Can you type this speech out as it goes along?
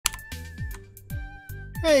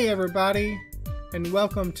Hey everybody, and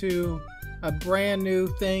welcome to a brand new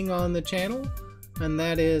thing on the channel, and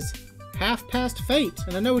that is Half Past Fate.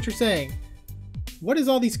 And I know what you're saying. What is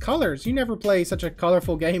all these colors? You never play such a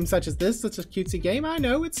colorful game such as this, such a cutesy game. I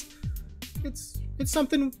know it's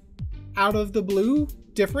something out of the blue,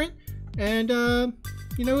 different, and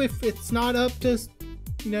you know, if it's not up to,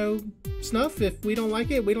 you know, snuff, if we don't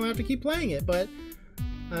like it, we don't have to keep playing it. But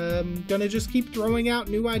I'm gonna just keep throwing out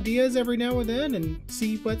new ideas every now and then and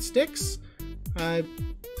see what sticks.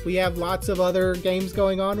 We have lots of other games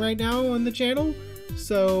going on right now on the channel,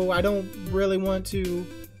 so I don't really want to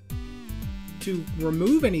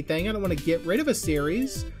remove anything. I don't want to get rid of a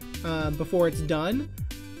series before it's done,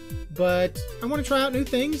 but I want to try out new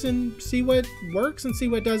things and see what works and see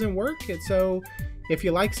what doesn't work. And so if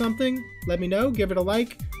you like something, let me know. Give it a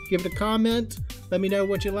like, give it a comment, let me know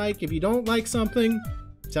what you like. If you don't like something,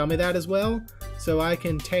 tell me that as well, so I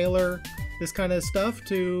can tailor this kind of stuff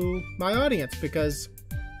to my audience, because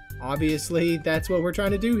obviously that's what we're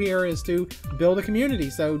trying to do here, is to build a community.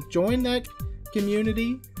 So join that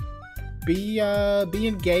community, be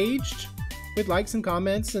engaged with likes and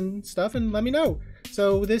comments and stuff, and let me know.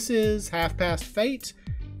 So this is Half Past Fate.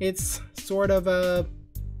 It's sort of a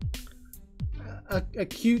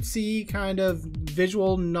cutesy kind of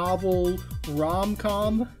visual novel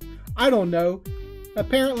rom-com. I don't know.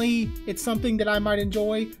 Apparently, it's something that I might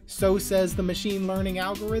enjoy, so says the machine learning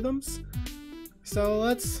algorithms. So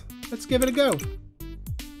let's give it a go.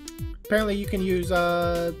 Apparently, you can use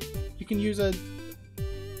a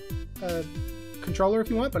controller if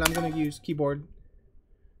you want, but I'm going to use keyboard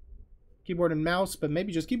and mouse, but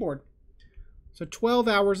maybe just keyboard. So 12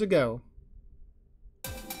 hours ago,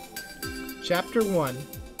 Chapter 1.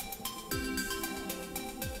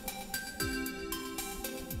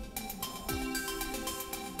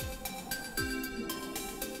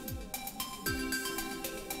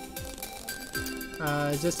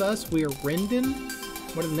 Is this us? We are Rendon?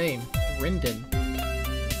 What a name. Rendon.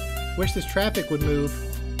 Wish this traffic would move.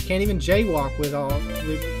 Can't even jaywalk with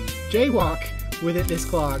it this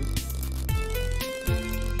clogged.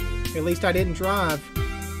 At least I didn't drive.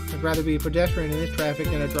 I'd rather be a pedestrian in this traffic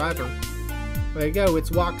than a driver. There you go,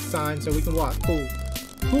 it's walk sign, so we can walk. Cool.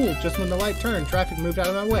 Cool, just when the light turned, traffic moved out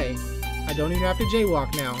of my way. I don't even have to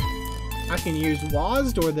jaywalk now. I can use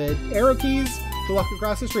WASD or the arrow keys to walk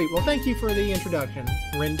across the street. Well, thank you for the introduction,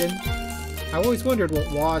 Rendon. I always wondered what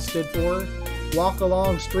WASD stood for. Walk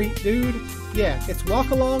along street dude? Yeah, it's walk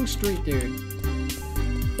along street dude.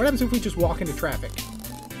 What happens if we just walk into traffic?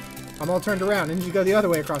 I'm all turned around and you go the other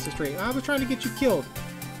way across the street. I was trying to get you killed.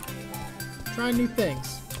 Trying new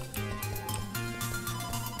things.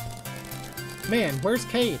 Man, where's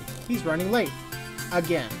Cade? He's running late.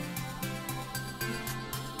 Again.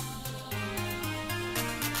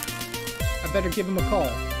 I better give him a call.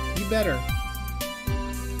 You better.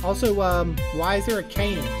 Also, why is there a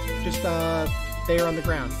cane just there on the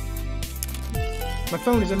ground? My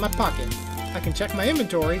phone is in my pocket. I can check my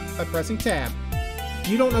inventory by pressing tab.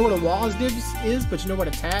 You don't know what a WASD is, but you know what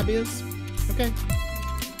a tab is? Okay.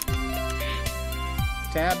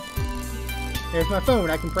 Tab. There's my phone.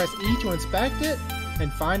 I can press E to inspect it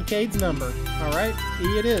and find Cade's number. Alright,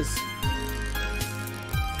 E it is.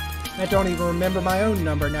 I don't even remember my own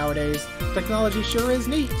number nowadays. Technology sure is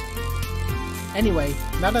neat. Anyway,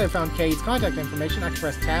 now that I've found Cade's contact information, I can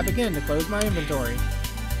press tab again to close my inventory.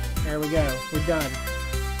 There we go. We're done.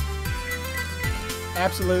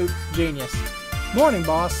 Absolute genius. Morning,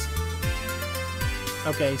 boss.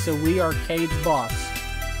 Okay, so we are Cade's boss.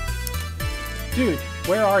 Dude,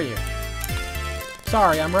 where are you?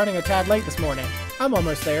 Sorry, I'm running a tad late this morning. I'm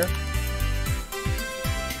almost there.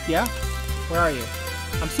 Yeah? Where are you?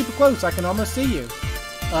 I'm super close, I can almost see you.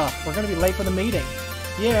 Ugh, we're gonna be late for the meeting.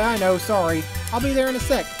 Yeah, I know, sorry. I'll be there in a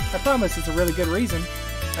sec. I promise it's a really good reason.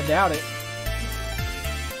 I doubt it.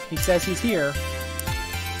 He says he's here.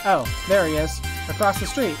 Oh, there he is. Across the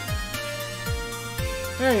street.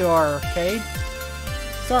 There you are, Cade.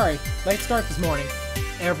 Sorry, late start this morning.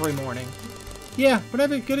 Every morning. Yeah, but I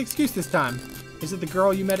have a good excuse this time. Is it the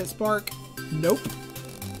girl you met at Spark? Nope.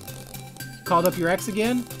 Called up your ex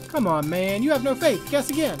again? Come on, man, you have no faith. Guess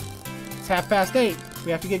again. It's 8:30.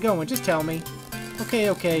 We have to get going. Just tell me.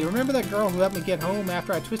 Okay. Remember that girl who helped me get home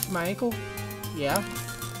after I twisted my ankle? Yeah.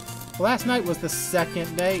 Well, last night was the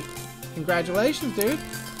second date. Congratulations, dude.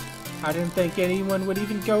 I didn't think anyone would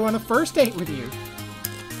even go on a first date with you.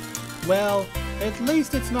 Well, at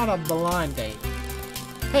least it's not a blind date.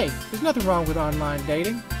 Hey, there's nothing wrong with online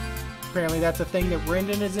dating. Apparently that's a thing that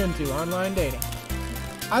Rendon is into, online dating.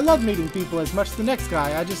 I love meeting people as much as the next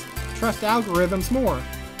guy, I just trust algorithms more.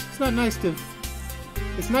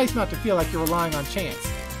 It's nice not to feel like you're relying on chance.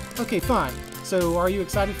 Okay, fine. So, are you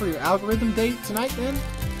excited for your algorithm date tonight, then?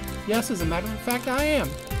 Yes, as a matter of fact, I am.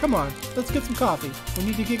 Come on, let's get some coffee. We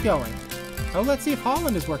need to get going. Oh, let's see if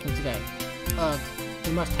Holland is working today.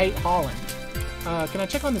 We must hate Holland. Can I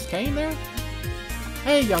check on this cane there?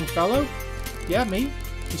 Hey, young fellow. Yeah, me.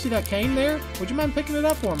 You see that cane there? Would you mind picking it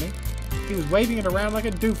up for me? He was waving it around like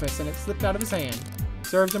a doofus, and it slipped out of his hand.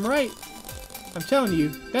 Serves him right. I'm telling you,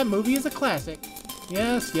 that movie is a classic.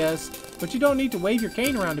 Yes, yes, but you don't need to wave your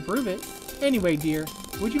cane around to prove it. Anyway, dear,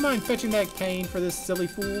 would you mind fetching that cane for this silly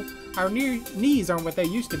fool? Our knees aren't what they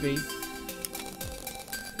used to be.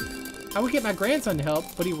 I would get my grandson to help,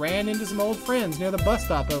 but he ran into some old friends near the bus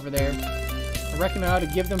stop over there. I reckon I ought to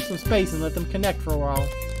give them some space and let them connect for a while.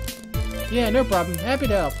 Yeah, no problem. Happy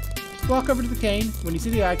to help. Just walk over to the cane. When you see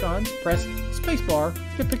the icons, press spacebar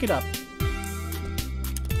to pick it up.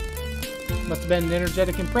 Must have been an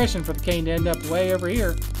energetic impression for the cane to end up way over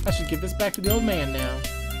here. I should give this back to the old man now.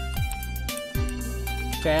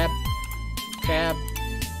 Tab. Tab.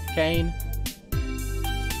 Cane.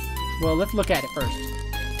 Well, let's look at it first.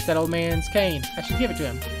 It's that old man's cane. I should give it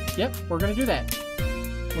to him. Yep, we're going to do that.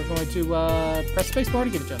 We're going to press spacebar to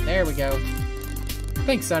give it to him. There we go.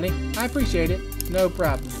 Thanks, Sonny. I appreciate it. No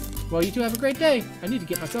problem. Well, you two have a great day. I need to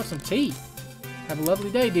get myself some tea. Have a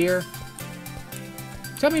lovely day, dear.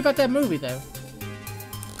 Tell me about that movie, though.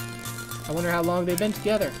 I wonder how long they've been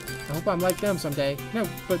together. I hope I'm like them someday. No,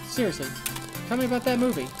 but seriously, tell me about that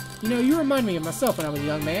movie. You know, you remind me of myself when I was a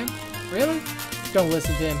young man. Really? Don't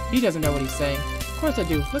listen to him. He doesn't know what he's saying. Of course I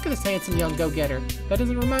do. Look at this handsome young go-getter. That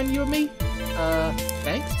doesn't remind you of me?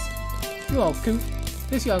 Thanks? You old coot.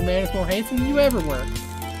 This young man is more handsome than you ever were.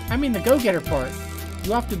 I mean the go-getter part.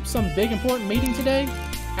 You off to some big important meeting today?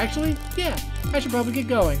 Actually, yeah. I should probably get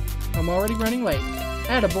going. I'm already running late.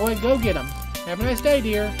 Attaboy, go get him. Have a nice day,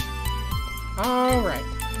 dear. Alright.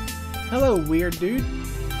 Hello, weird dude.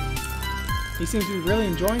 He seems to be really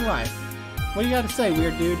enjoying life. What do you got to say,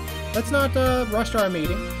 weird dude? Let's not rush to our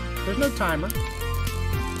meeting. There's no timer.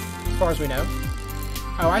 As far as we know.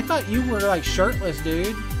 Oh, I thought you were, like, shirtless,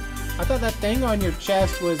 dude. I thought that thing on your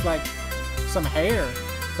chest was, like, some hair.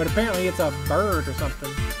 But apparently it's a bird or something.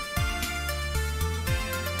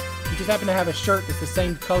 You just happen to have a shirt that's the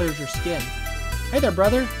same color as your skin. Hey there,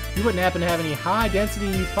 brother. You wouldn't happen to have any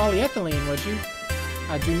high-density polyethylene, would you?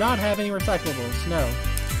 I do not have any recyclables, no.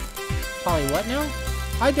 Poly what now?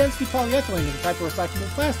 High-density polyethylene is a type of recyclable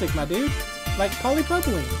plastic, my dude. Like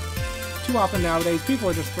polypropylene. Too often nowadays, people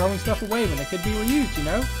are just throwing stuff away when they could be reused, you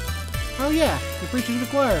know? Oh yeah, you're preaching to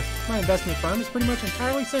the choir. My investment firm is pretty much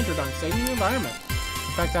entirely centered on saving the environment.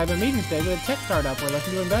 In fact, I have a meeting today with a tech startup we're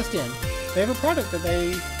looking to invest in. They have a product that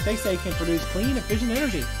they say can produce clean, efficient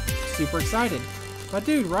energy. Super excited. My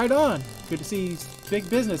dude, right on. Good to see big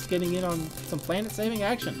business getting in on some planet-saving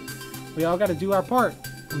action. We all got to do our part,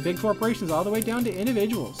 from big corporations all the way down to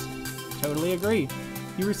individuals. Totally agree.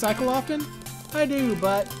 You recycle often? I do,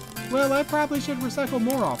 but, well, I probably should recycle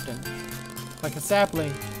more often. Like a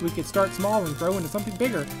sapling, we could start small and grow into something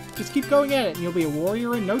bigger. Just keep going at it and you'll be a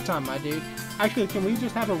warrior in no time, my dude. Actually, can we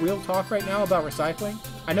just have a real talk right now about recycling?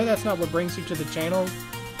 I know that's not what brings you to the channel,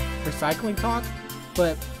 recycling talk,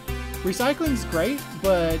 but recycling's great,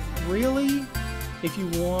 but really, if you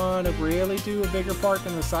want to really do a bigger part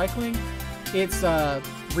than recycling, it's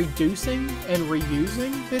reducing and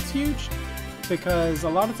reusing that's huge. Because a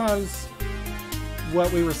lot of times,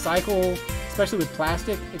 what we recycle, especially with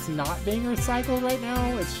plastic, it's not being recycled right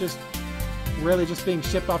now. It's just really just being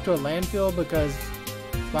shipped off to a landfill because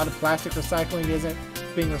a lot of plastic recycling isn't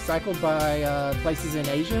being recycled by places in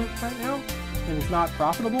Asia right now, and it's not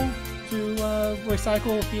profitable to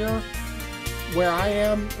recycle here where I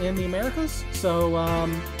am in the Americas. So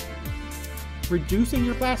reducing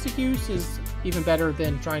your plastic use is even better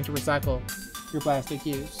than trying to recycle your plastic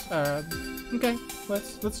use. Okay,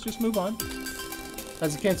 let's just move on.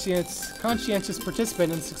 As a conscientious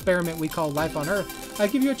participant in this experiment we call Life on Earth, I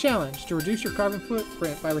give you a challenge to reduce your carbon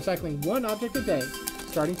footprint by recycling one object a day,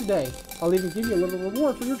 starting today. I'll even give you a little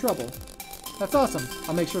reward for your trouble. That's awesome.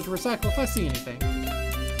 I'll make sure to recycle if I see anything.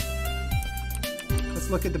 Let's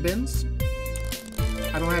look at the bins.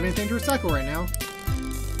 I don't have anything to recycle right now.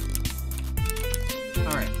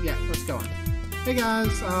 Alright, yeah, let's go on. Hey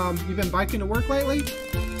guys, you been biking to work lately?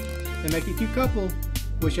 They make a cute couple.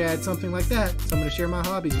 Wish I had something like that, someone to share my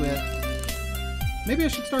hobbies with. Maybe I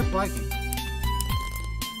should start biking.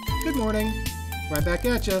 Good morning. Right back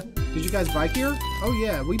at ya. Did you guys bike here? Oh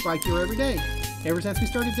yeah, we bike here every day. Ever since we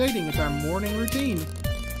started dating, it's our morning routine.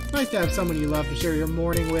 Nice to have someone you love to share your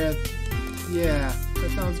morning with. Yeah,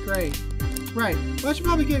 that sounds great. Right, well I should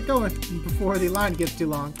probably get going before the line gets too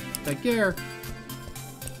long. Take care.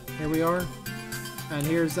 Here we are. And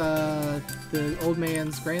here's the old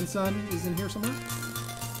man's grandson is in here somewhere.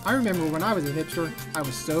 I remember when I was a hipster, I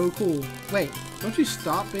was so cool. Wait, don't you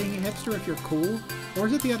stop being a hipster if you're cool? Or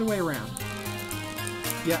is it the other way around?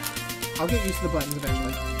 Yeah, I'll get used to the buttons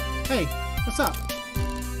eventually. Hey, what's up?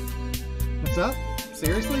 What's up?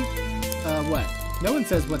 Seriously? What? No one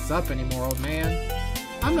says what's up anymore, old man.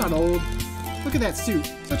 I'm not old. Look at that suit.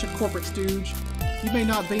 Such a corporate stooge. You may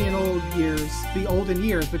not be old in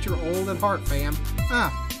years, but you're old at heart, fam.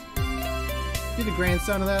 Ah. You're the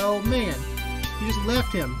grandson of that old man. You just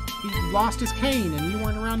left him. He lost his cane and you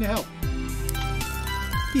weren't around to help.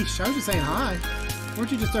 Yeesh, I was just saying hi.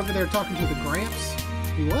 Weren't you just over there talking to the Gramps?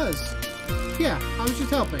 He was. Yeah, I was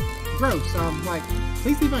just helping. Gross.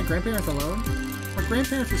 Please leave my grandparents alone. My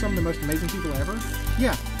grandparents are some of the most amazing people ever.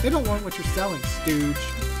 Yeah, they don't want what you're selling, stooge.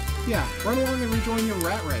 Yeah, run along and rejoin your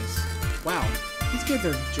rat race. Wow, these kids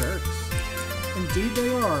are jerks. Indeed they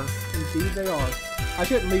are. Indeed they are. I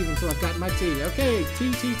couldn't leave until I've gotten my tea. Okay,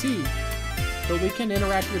 tea. But we can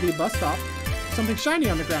interact with the bus stop. Something shiny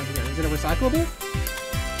on the ground here. Is it a recyclable?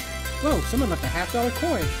 Whoa, someone left a $50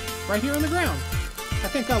 coin right here on the ground. I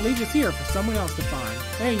think I'll leave this here for someone else to find.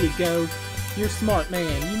 There you go. You're smart,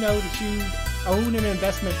 man. You know that you own an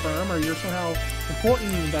investment firm, or you're somehow important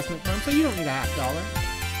in an investment firm, so you don't need a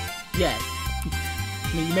 $50. Yet.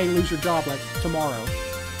 I mean, you may lose your job, like, tomorrow.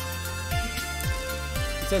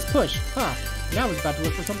 It says push. Huh. Now he's about to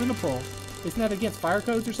look for something to pull. Isn't that against fire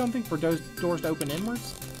codes or something, for those doors to open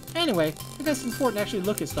inwards? Anyway, I guess it's important to actually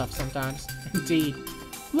look at stuff sometimes. Indeed.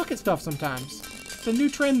 Look at stuff sometimes. It's a new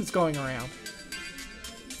trend that's going around.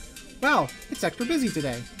 Wow, it's extra busy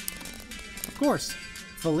today. Of course,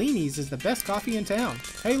 Fellini's is the best coffee in town.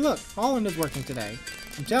 Hey look, Holland is working today.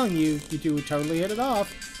 I'm telling you, you two would totally hit it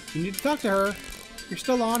off. You need to talk to her. You're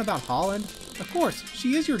still on about Holland? Of course,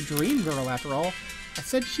 she is your dream girl after all. I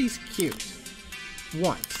said she's cute.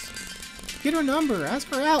 Once. Get her number, ask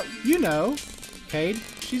her out, you know. Cade,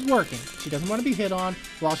 she's working. She doesn't want to be hit on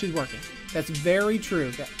while she's working. That's very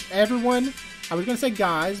true. That everyone, I was going to say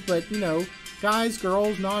guys, but you know, guys,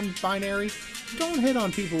 girls, non-binary, don't hit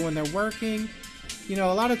on people when they're working. You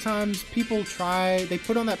know, a lot of times people they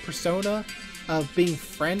put on that persona of being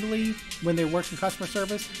friendly when they work in customer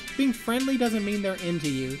service. Being friendly doesn't mean they're into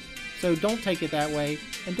you. So don't take it that way,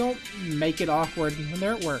 and don't make it awkward when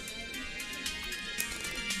they're at work.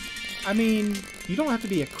 I mean, you don't have to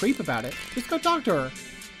be a creep about it. Just go talk to her,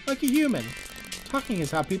 like a human. Talking is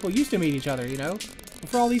how people used to meet each other, you know?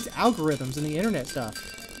 Before all these algorithms and the internet stuff.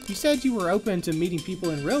 You said you were open to meeting people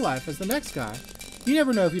in real life as the next guy. You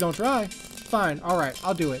never know if you don't try. Fine, alright,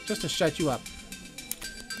 I'll do it, just to shut you up.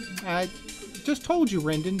 I just told you,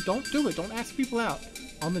 Rendon, don't do it. Don't ask people out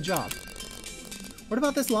on the job. What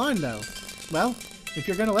about this line, though? Well, if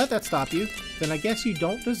you're gonna let that stop you, then I guess you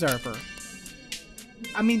don't deserve her.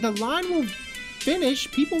 I mean, the line will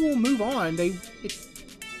finish. People will move on.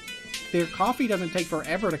 Their coffee doesn't take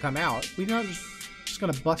forever to come out. We're not just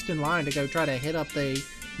gonna bust in line to go try to hit up the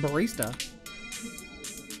barista.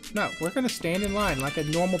 No, we're gonna stand in line like a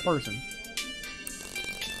normal person.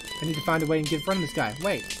 I need to find a way and get in front of this guy.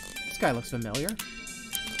 Wait, this guy looks familiar.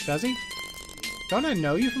 Does he? Don't I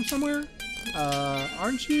know you from somewhere?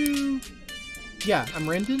 Aren't you... Yeah, I'm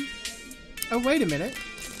Rendon. Oh, wait a minute.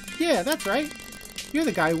 Yeah, that's right. You're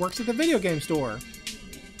the guy who works at the video game store.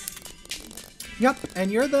 Yep,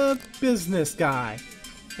 and you're the business guy.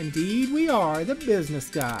 Indeed, we are the business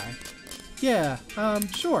guy. Yeah,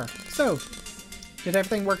 sure. So, did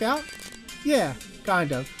everything work out? Yeah,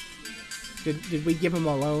 kind of. Did we give him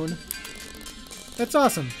a loan? That's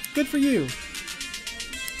awesome. Good for you.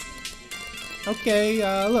 Okay,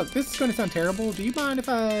 look, this is going to sound terrible. Do you mind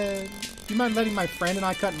letting my friend and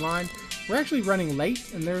I cut in line? We're actually running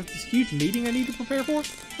late, and there's this huge meeting I need to prepare for.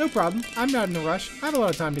 No problem. I'm not in a rush. I have a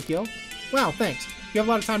lot of time to kill. Wow, thanks. You have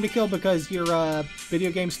a lot of time to kill because your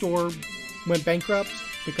video game store went bankrupt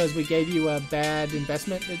because we gave you bad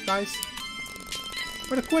investment advice?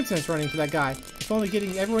 What a coincidence running into that guy. If only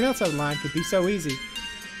getting everyone else out of line could be so easy.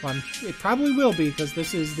 Well, it probably will be because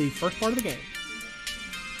this is the first part of the game.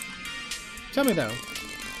 Tell me though,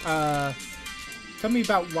 tell me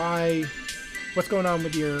about what's going on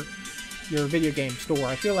with your video game store.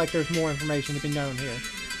 I feel like there's more information to be known here.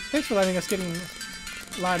 Thanks for letting us get in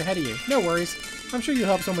line ahead of you. No worries. I'm sure you'll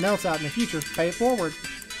help someone else out in the future. Pay it forward.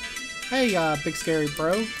 Hey, big scary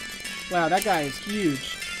bro. Wow, that guy is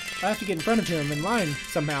huge. I have to get in front of him in line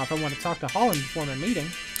somehow if I want to talk to Holland before my meeting.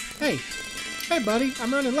 Hey, buddy,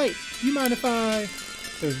 I'm running late. Do you mind if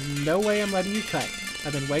There's no way I'm letting you cut.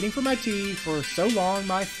 I've been waiting for my tea for so long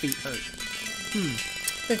my feet hurt.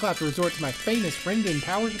 I think I'll have to resort to my famous Rendon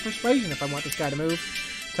powers of persuasion if I want this guy to move.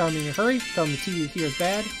 Tell him you're in a hurry. Tell him the tea here is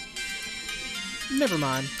bad. Never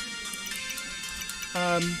mind.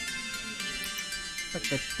 Like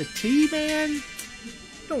the tea, man? You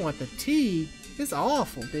don't want the tea. It's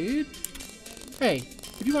awful, dude. Hey,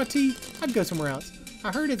 if you want tea, I'd go somewhere else.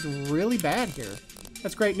 I heard it's really bad here.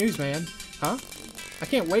 That's great news, man. Huh? I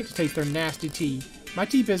can't wait to taste their nasty tea. My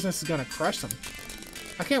tea business is gonna crush them.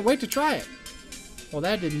 I can't wait to try it. Well,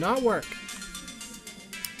 that did not work.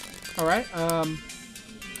 Alright,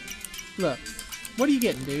 look. What are you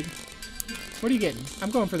getting, dude? What are you getting? I'm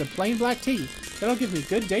going for the plain black tea. That'll give me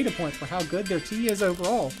good data points for how good their tea is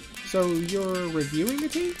overall. So you're reviewing the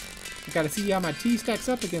tea? I gotta see how my tea stacks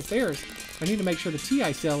up against theirs. I need to make sure the tea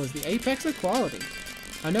I sell is the apex of quality.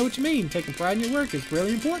 I know what you mean. Taking pride in your work is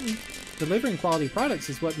really important. Delivering quality products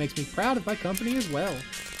is what makes me proud of my company as well.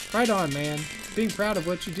 Right on, man. Being proud of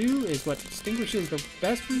what you do is what distinguishes the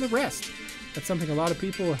best from the rest. That's something a lot of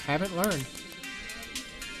people haven't learned. ...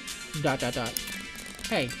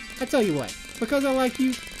 Hey, I tell you what. Because I like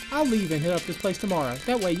you, I'll leave and hit up this place tomorrow.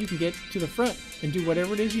 That way you can get to the front and do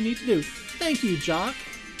whatever it is you need to do. Thank you, Jock.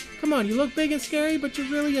 Come on, you look big and scary, but you're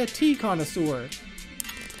really a tea connoisseur.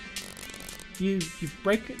 You're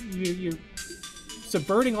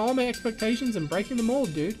subverting all my expectations and breaking the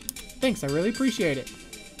mold, dude. Thanks, I really appreciate it.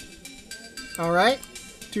 Alright,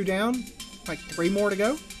 2 down, like 3 more to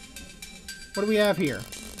go. What do we have here?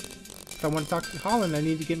 If I want to talk to Holland, I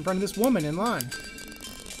need to get in front of this woman in line.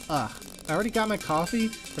 I already got my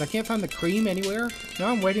coffee, but I can't find the cream anywhere. Now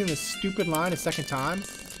I'm waiting in this stupid line a second time.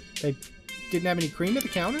 They didn't have any cream at the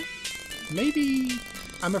counter? Maybe...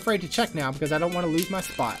 I'm afraid to check now because I don't want to lose my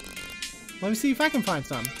spot. Let me see if I can find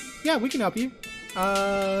some. Yeah, we can help you.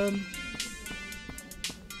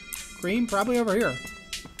 Cream? Probably over here.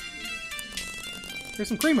 There's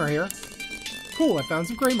some creamer here. Cool, I found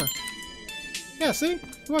some creamer. Yeah, see?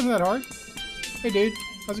 It wasn't that hard. Hey, dude.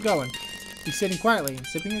 How's it going? He's sitting quietly and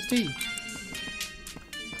sipping his tea.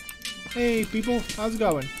 Hey, people. How's it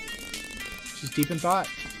going? She's deep in thought.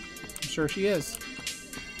 I'm sure she is.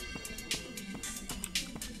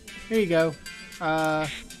 Here you go.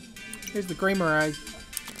 Here's the creamer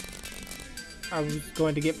I was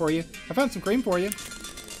going to get for you. I found some cream for you.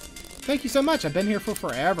 Thank you so much. I've been here for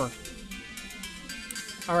forever.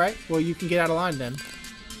 Alright, well you can get out of line then.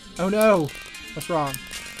 Oh no! What's wrong?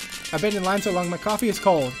 I've been in line so long my coffee is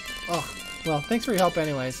cold. Ugh. Well, thanks for your help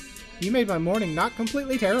anyways. You made my morning not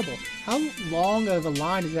completely terrible. How long of a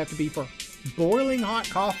line does it have to be for boiling hot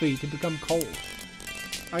coffee to become cold?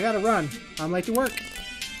 I gotta run. I'm late to work.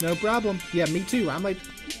 No problem. Yeah, me too. I'm late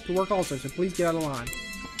to work also, so please get out of line.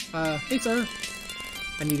 Hey sir.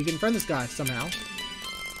 I need to get in front of this guy somehow.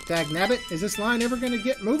 Dagnabbit, is this line ever gonna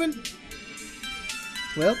get moving?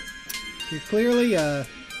 Well, you're clearly a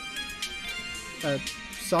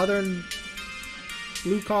southern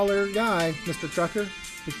blue-collar guy, Mr. Trucker.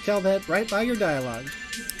 You can tell that right by your dialogue.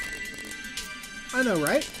 I know,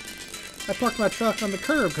 right? I parked my truck on the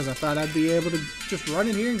curb because I thought I'd be able to just run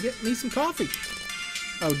in here and get me some coffee.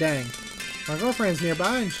 Oh, dang. My girlfriend's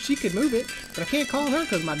nearby and she could move it, but I can't call her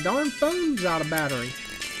because my darn phone's out of battery.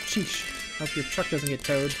 Sheesh. Hope your truck doesn't get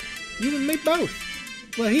towed. You and me both.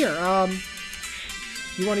 Well, here,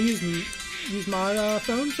 you want to use my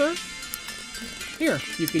phone, sir? Here,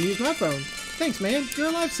 you can use my phone. Thanks, man. You're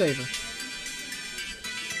a lifesaver.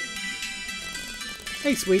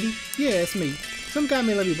 Hey, sweetie. Yeah, it's me. Some guy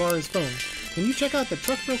may let me borrow his phone. Can you check out the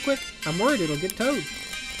truck real quick? I'm worried it'll get towed.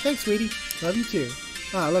 Thanks, sweetie. Love you too.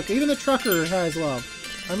 Ah, look, even the trucker has love.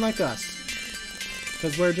 Unlike us.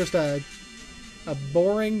 Because we're just a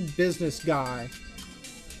boring business guy.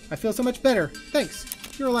 I feel so much better. Thanks.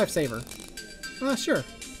 You're a lifesaver. Sure.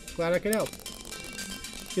 Glad I could help.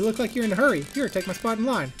 You look like you're in a hurry. Here, take my spot in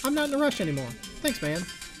line. I'm not in a rush anymore. Thanks, man.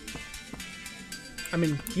 I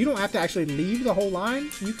mean, you don't have to actually leave the whole line.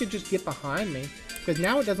 You could just get behind me. Because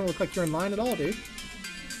now it doesn't look like you're in line at all, dude.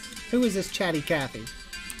 Who is this chatty Kathy?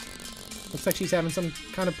 Looks like she's having some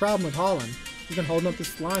kind of problem with Holland. She's been holding up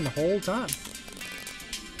this line the whole time.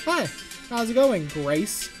 Hi. How's it going,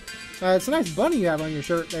 Grace? It's a nice bunny you have on your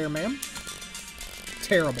shirt there, ma'am.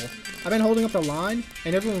 Terrible. I've been holding up the line,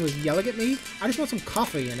 and everyone was yelling at me. I just want some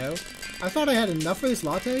coffee, you know. I thought I had enough for this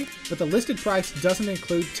latte, but the listed price doesn't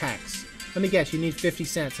include tax. Let me guess, you need 50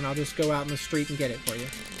 cents, and I'll just go out in the street and get it for you.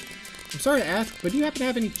 I'm sorry to ask, but do you happen to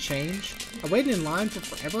have any change? I waited in line for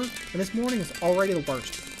forever, and this morning is already the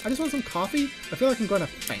worst. I just want some coffee. I feel like I'm going to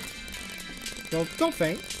faint. Well, don't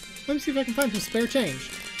faint. Let me see if I can find some spare change.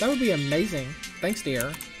 That would be amazing. Thanks,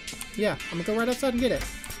 dear. Yeah, I'm going to go right outside and get it.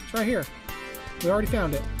 It's right here. We already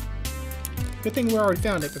found it. Good thing we already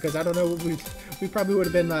found it, because I don't know, we probably would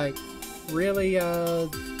have been, like, really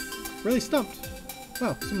stumped.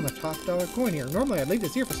 Well, someone left a $5 coin here. Normally I'd leave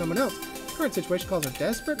this here for someone else. The current situation calls for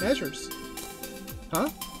desperate measures. Huh?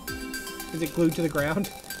 Is it glued to the ground?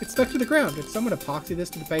 It's stuck to the ground. Did someone epoxy this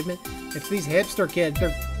to the pavement? It's these hipster kids. They're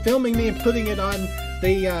filming me and putting it on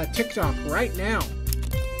the TikTok right now.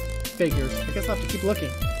 Figures. I guess I'll have to keep looking.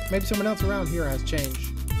 Maybe someone else around here has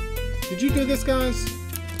change. Did you do this, guys?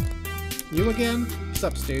 You again?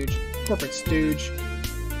 Sup, stooge? Corporate stooge.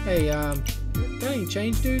 Hey, got any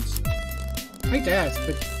change, dudes? I hate to ask,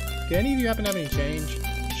 but do any of you happen to have any change?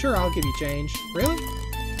 Sure, I'll give you change. Really?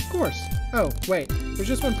 Of course. Oh, wait. There's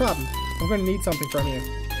just one problem. I'm going to need something from you.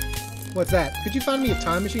 What's that? Could you find me a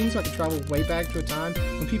time machine so I can travel way back to a time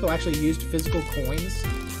when people actually used physical coins?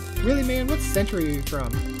 Really, man? What century are you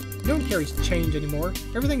from? No one carries change anymore.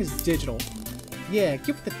 Everything is digital. Yeah,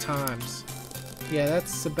 get with the times. Yeah,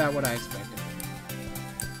 that's about what I expected.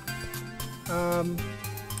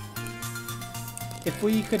 If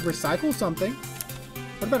we could recycle something.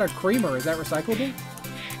 What about our creamer? Is that recyclable?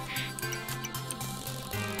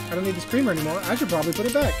 I don't need this creamer anymore. I should probably put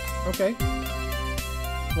it back. Okay.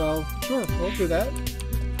 Well, sure. We'll do that.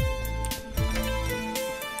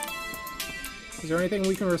 Is there anything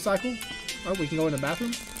we can recycle? Oh, we can go in the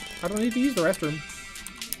bathroom? I don't need to use the restroom.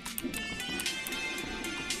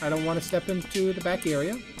 I don't want to step into the back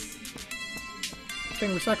area.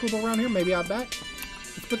 Anything recyclable around here? Maybe out back?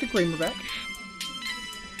 Let's put the creamer back.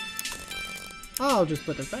 I'll just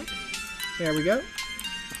put this back. There we go.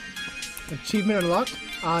 Achievement unlocked.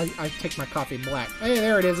 I take my coffee black. Hey,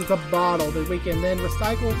 there it is. It's a bottle that we can then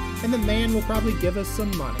recycle, and the man will probably give us some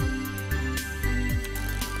money.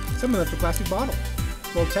 Someone left a plastic bottle.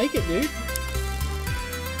 Well, take it, dude.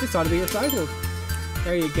 This ought to be recycled.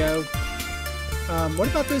 There you go. What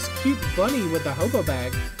about this cute bunny with the hobo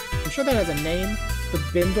bag? I'm sure that has a name. The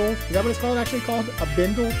bindle. Is that what it's called? Actually called a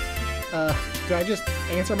bindle? Do I just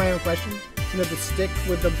answer my own question? You know, the stick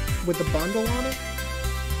with the bundle on it?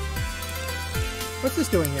 What's this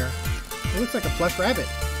doing here? It looks like a plush rabbit.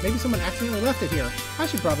 Maybe someone accidentally left it here. I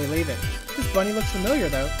should probably leave it. This bunny looks familiar,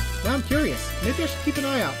 though. Now I'm curious. Maybe I should keep an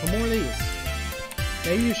eye out for more of these.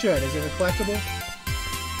 Maybe you should. Is it a collectible?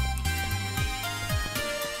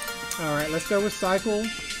 Alright, let's go recycle.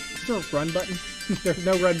 Is there a run button? There's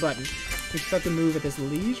no run button. We just have to move at this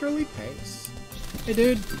leisurely pace. Hey,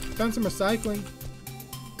 dude. Found some recycling.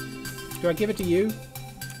 Do I give it to you?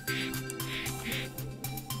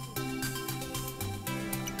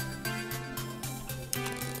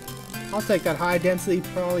 I'll take that high-density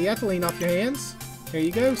polyethylene off your hands. Here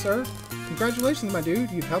you go, sir. Congratulations, my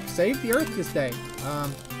dude. You've helped save the Earth this day.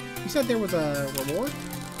 You said there was a reward?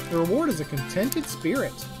 The reward is a contented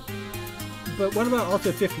spirit. But what about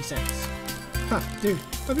also 50 cents? Ha, dude,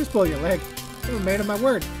 I'll just pull your leg. I'm a man of my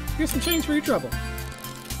word. Here's some change for your trouble.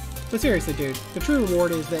 But seriously, dude, the true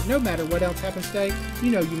reward is that no matter what else happens today,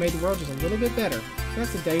 you know you made the world just a little bit better.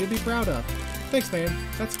 That's a day to be proud of. Thanks, man.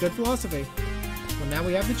 That's good philosophy. Well, now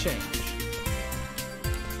we have the change.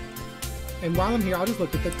 And while I'm here, I'll just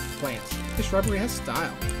look at the plants. The shrubbery has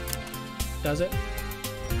style. Does it?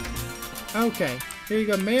 Okay. Here you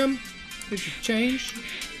go, ma'am. Here's your change.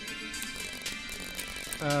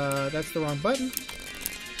 That's the wrong button.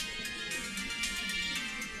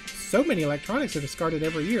 So many electronics are discarded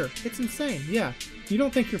every year. It's insane. Yeah. You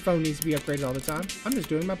don't think your phone needs to be upgraded all the time. I'm just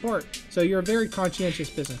doing my part. So you're a very conscientious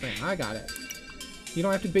businessman. I got it. You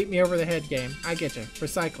don't have to beat me over the head, game. I get you.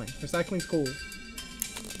 Recycling. Recycling's cool.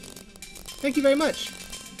 Thank you very much.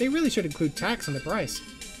 They really should include tax on the price.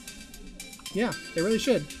 Yeah, they really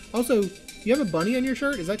should. Also, you have a bunny on your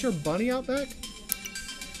shirt? Is that your bunny out back?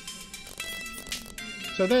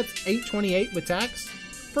 So that's $8.28 with tax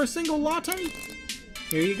for a single latte?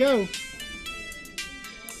 Here you go.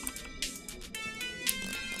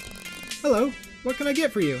 Hello. What can I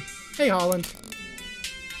get for you? Hey, Holland.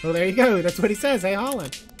 Well, there you go. That's what he says. Hey,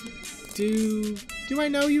 Holland. Do I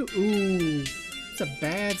know you? Ooh. It's a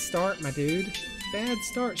bad start, my dude. Bad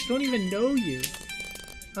start. She don't even know you.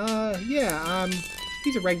 Yeah,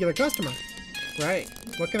 he's a regular customer. Right.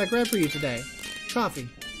 What can I grab for you today? Coffee.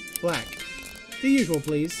 Black. The usual,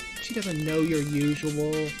 please. She doesn't know your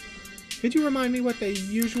usual. Could you remind me what the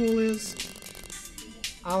usual is?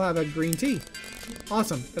 I'll have a green tea.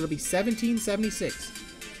 Awesome. That'll be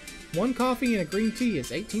 $17.76. One coffee and a green tea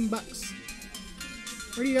is 18 bucks.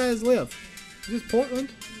 Where do you guys live? Is this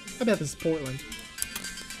Portland? I bet this is Portland.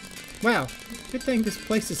 Wow, good thing this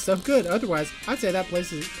place is so good. Otherwise, I'd say that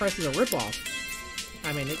price is a ripoff.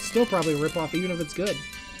 I mean, it's still probably a ripoff even if it's good.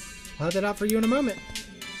 I'll have that out for you in a moment.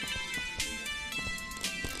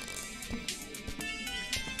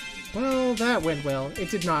 Well, that went well. It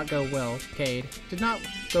did not go well, Cade. Did not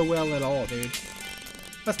go well at all, dude.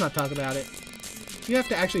 Let's not talk about it. You have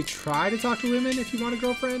to actually try to talk to women if you want a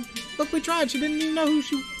girlfriend. Look, we tried. She didn't even know who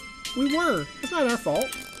we were. That's not our fault.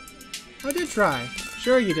 I did try.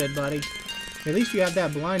 Sure you did, buddy. At least you have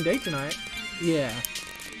that blind date tonight. Yeah.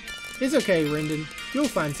 It's okay, Rendon. You'll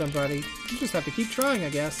find somebody. You just have to keep trying, I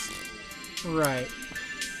guess. Right.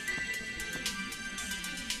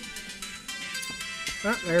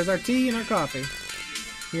 Ah, there's our tea and our coffee.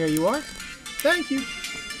 Here you are. Thank you.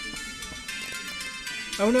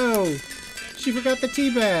 Oh no! She forgot the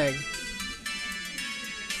tea bag.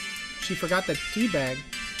 She forgot the tea bag.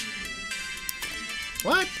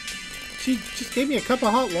 What? She just gave me a cup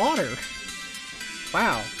of hot water.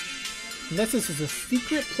 Wow. And this is a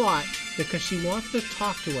secret plot because she wants to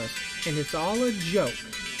talk to us. And it's all a joke.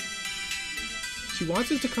 She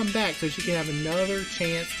wants us to come back so she can have another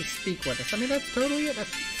chance to speak with us. I mean, that's totally it.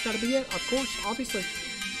 That's gotta be it. Of course, obviously.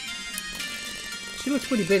 She looks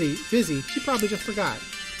pretty busy. She probably just forgot.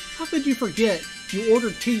 How could you forget you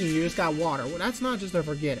ordered tea and you just got water? Well, that's not just a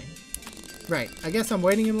forgetting. Right. I guess I'm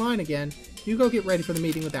waiting in line again. You go get ready for the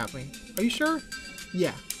meeting without me. Are you sure?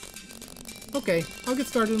 Yeah. Okay, I'll get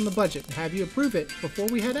started on the budget and have you approve it before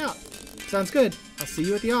we head out. Sounds good. I'll see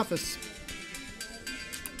you at the office.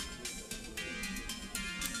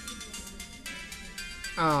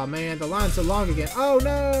 Oh man, the line's so long again. Oh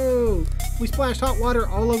no! We splashed hot water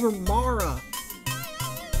all over Mara.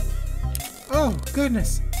 Oh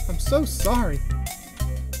goodness, I'm so sorry.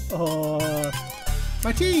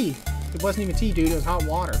 My tea! It wasn't even tea, dude, it was hot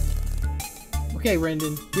water. Okay,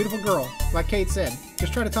 Rendon, beautiful girl, like Kate said.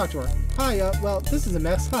 Just try to talk to her. Hi, well, this is a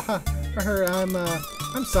mess. Haha.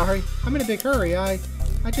 I'm sorry. I'm in a big hurry.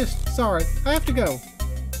 Sorry. I have to go.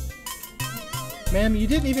 Ma'am, you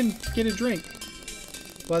didn't even get a drink.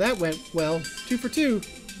 Well, that went well. 2 for 2.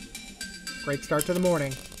 Great start to the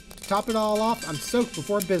morning. To top it all off, I'm soaked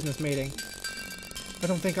before a business meeting. I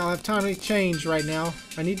don't think I'll have time to change right now.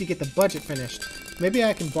 I need to get the budget finished. Maybe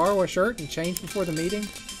I can borrow a shirt and change before the meeting?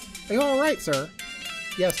 Are you alright, sir?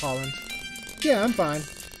 Yes, Holland. Yeah, I'm fine.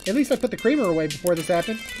 At least I put the creamer away before this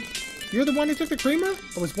happened. You're the one who took the creamer?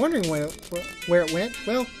 I was wondering where it went.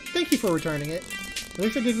 Well, thank you for returning it. At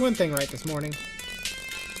least I did one thing right this morning.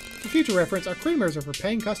 For future reference, our creamers are for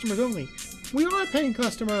paying customers only. We are a paying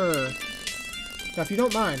customer! Now, if you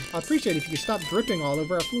don't mind, I'd appreciate it if you could stop dripping all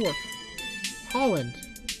over our floor. Holland,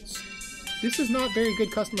 this is not very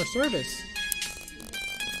good customer service.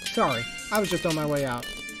 Sorry, I was just on my way out.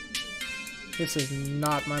 This is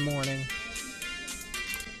not my morning.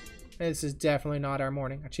 This is definitely not our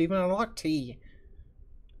morning. Achievement unlocked T.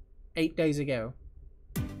 8 days ago.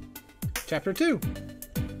 Chapter 2.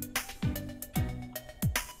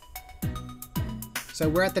 So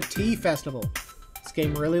we're at the tea festival. This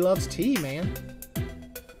game really loves tea, man.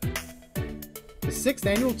 The 6th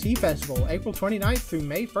annual tea festival, April 29th through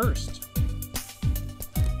May 1st.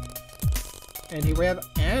 And here we have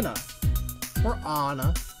Anna. Or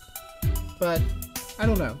Anna. But, I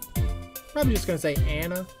don't know. Probably just gonna say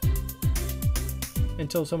Anna.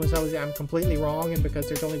 Until someone tells me I'm completely wrong, and because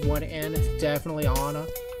there's only one N, it's definitely Anna.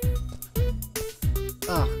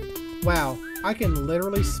 Ugh. Wow. I can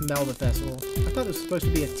literally smell the festival. I thought it was supposed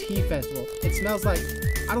to be a tea festival. It smells like,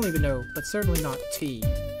 I don't even know, but certainly not tea.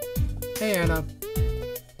 Hey, Anna.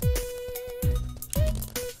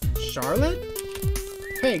 Charlotte?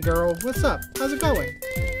 Hey, girl. What's up? How's it going?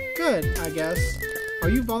 Good, I guess. Are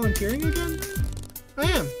you volunteering again? I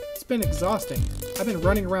am. It's been exhausting. I've been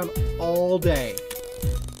running around all day.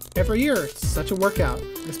 Every year, it's such a workout,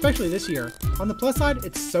 and especially this year. On the plus side,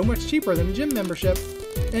 it's so much cheaper than a gym membership.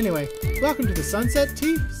 Anyway, welcome to the Sunset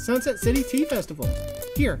City Tea Festival.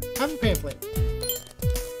 Here, have a pamphlet.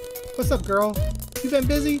 What's up, girl? You been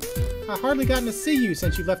busy? I hardly gotten to see you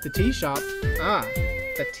since you left the tea shop. Ah,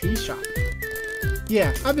 the tea shop.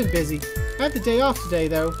 Yeah, I've been busy. I have the day off today,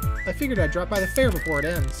 though. I figured I'd drop by the fair before it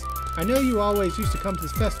ends. I know you always used to come to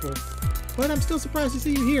this festival, but I'm still surprised to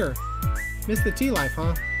see you here. Miss the tea life,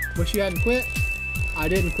 huh? Wish you hadn't quit? I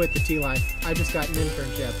didn't quit the tea life. I just got an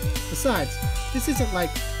internship. Besides, this isn't like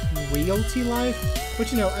real tea life,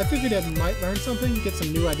 but you know, I figured I might learn something, get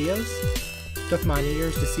some new ideas. Doth mine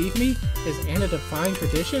ears deceive me? Is Anna defying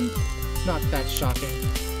tradition? Not that shocking.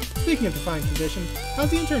 Speaking of defying tradition,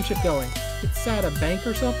 how's the internship going? It's at a bank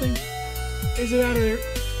or something? Is it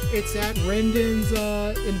it's at Rendon's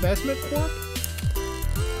investment corp?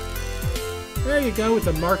 There you go, it's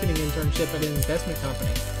a marketing internship at an investment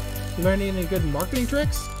company. You learn any good marketing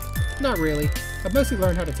tricks? Not really. I've mostly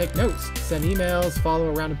learned how to take notes, send emails,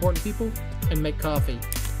 follow around important people, and make coffee.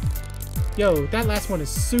 Yo, that last one is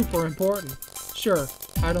super important. Sure,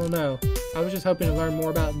 I don't know. I was just hoping to learn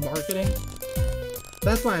more about marketing.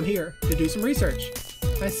 That's why I'm here, to do some research.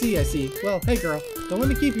 I see, I see. Well, hey girl, don't let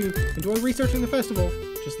me keep you. Enjoy researching the festival.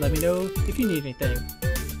 Just let me know if you need anything.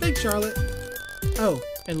 Thanks, Charlotte. Oh,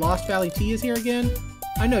 and Lost Valley Tea is here again?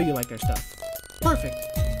 I know you like their stuff. Perfect.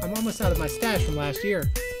 I'm almost out of my stash from last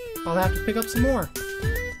year. I'll have to pick up some more.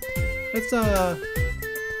 Let's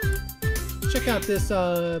check out this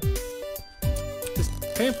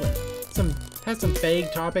pamphlet. Has some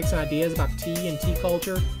vague topics and ideas about tea and tea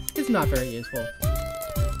culture. It's not very useful.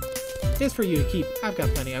 It's for you to keep. I've got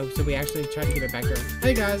plenty. Oh, so we actually tried to give it back to her.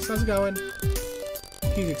 Hey guys, how's it going?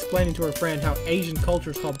 She's explaining to her friend how Asian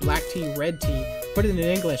cultures call black tea red tea. Put it in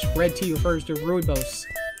English, red tea refers to rooibos.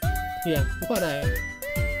 Yeah, what a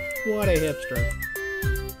hipster.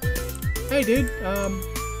 Hey dude,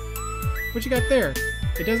 what you got there?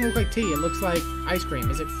 It doesn't look like tea, it looks like ice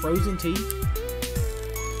cream. Is it frozen tea?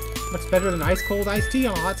 What's better than ice-cold iced tea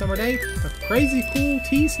on a hot summer day? A crazy cool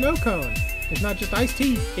tea snow cone. It's not just iced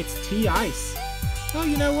tea, it's tea ice. Oh,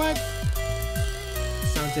 you know what?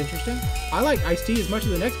 Sounds interesting. I like iced tea as much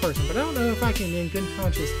as the next person, but I don't know if I can in good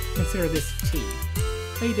conscience consider this tea.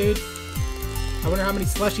 Hey dude. I wonder how many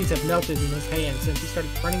slushies have melted in his hand since he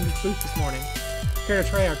started running his booth this morning. Care to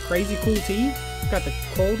try our crazy cool tea? We've got the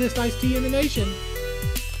coldest iced tea in the nation.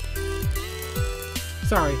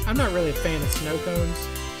 Sorry, I'm not really a fan of snow cones.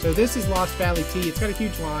 So this is Lost Valley Tea. It's got a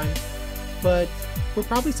huge line, but we're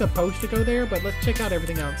probably supposed to go there, but let's check out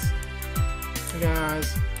everything else. Hey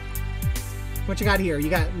guys. What you got here? You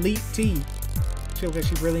got Leap Tea. She looks like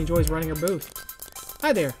she really enjoys running her booth.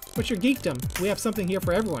 Hi there. What's your geekdom? We have something here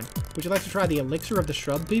for everyone. Would you like to try the elixir of the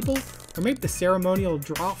shrub people? Or maybe the ceremonial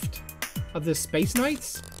draught of the space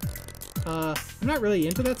knights? I'm not really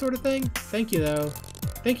into that sort of thing. Thank you though.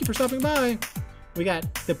 Thank you for stopping by. We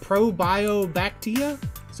got the Probiobactia.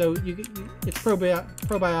 So it's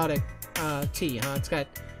probiotic tea, huh? It's got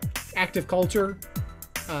active culture,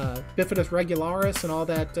 bifidus regularis, and all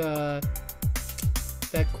that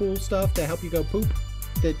that cool stuff to help you go poop.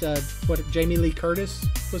 That what Jamie Lee Curtis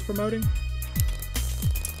was promoting.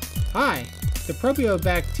 Hi, the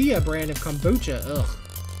Probiobactia brand of kombucha. Ugh,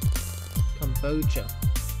 kombucha.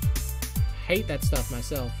 Hate that stuff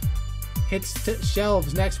myself. Hits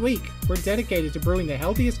shelves next week. We're dedicated to brewing the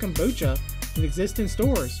healthiest kombucha that exists in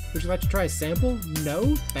stores. Would you like to try a sample?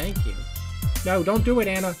 No, thank you. No, don't do it,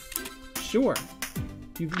 Anna. Sure.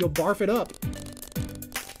 You'll barf it up.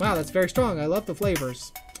 Wow, that's very strong. I love the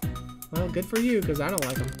flavors. Well, good for you, because I don't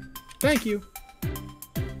like them. Thank you.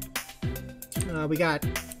 We got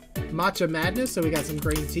Matcha Madness, so we got some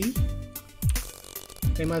green tea.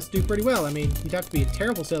 They must do pretty well. I mean, you'd have to be a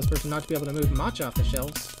terrible salesperson not to be able to move matcha off the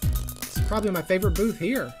shelves. It's probably my favorite booth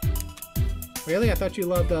here. Really? I thought you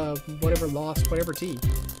loved whatever tea.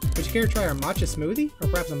 Would you care to try our matcha smoothie? Or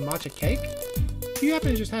perhaps a matcha cake? Do you happen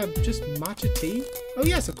to just have matcha tea? Oh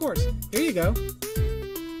yes, of course. Here you go.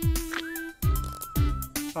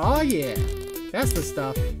 Oh yeah, that's the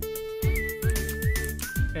stuff.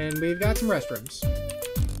 And we've got some restrooms.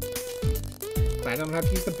 But I don't have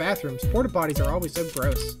to use the bathrooms. Porta potties are always so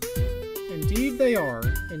gross. Indeed they are.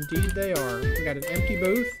 Indeed they are. We got an empty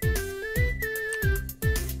booth.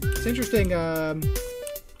 It's interesting, no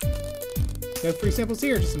free samples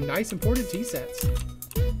here, just some nice imported tea sets.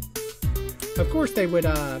 Of course they would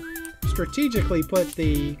strategically put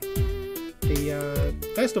the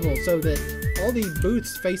festival so that all the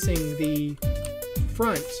booths facing the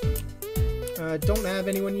front don't have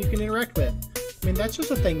anyone you can interact with. I mean, that's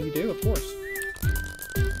just a thing you do, of course.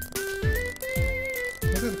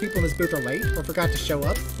 Looks like the people in this booth are late or forgot to show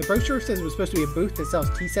up. The brochure says it was supposed to be a booth that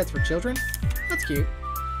sells tea sets for children. That's cute.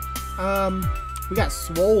 We got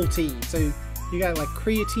Swole tea. So you got like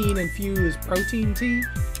creatine infused protein tea.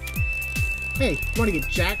 Hey, you want to get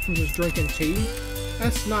jacked from just drinking tea?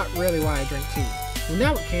 That's not really why I drink tea. Well,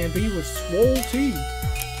 now it can be with Swole tea.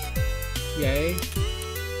 Yay.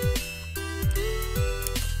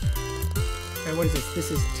 And what is this?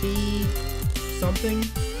 This is tea something?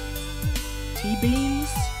 Tea beans?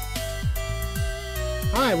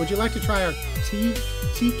 Hi, would you like to try our tea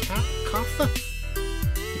coffee?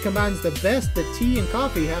 It combines the best that tea and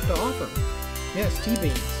coffee have to offer. Yes, tea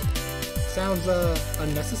beans. Sounds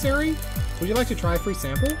unnecessary? Would you like to try a free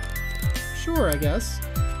sample? Sure, I guess.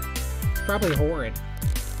 Probably horrid.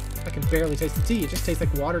 I can barely taste the tea. It just tastes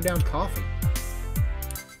like watered down coffee.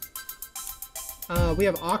 We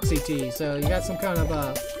have Oxy tea, so you got some kind of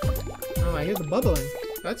oh, I hear the bubbling.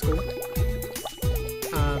 That's cool.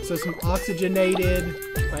 So some oxygenated,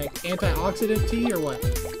 like antioxidant tea or what?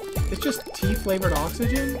 It's just tea flavored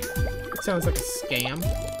oxygen? It sounds like a scam.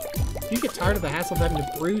 You get tired of the hassle of having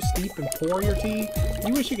to brew, steep, and pour your tea?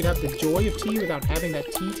 You wish you could have the joy of tea without having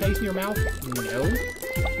that tea taste in your mouth? No.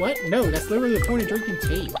 What? No, that's literally the point of drinking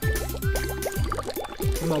tea.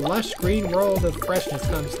 From the lush green world of freshness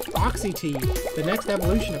comes Oxy Tea, the next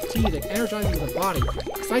evolution of tea that energizes the body,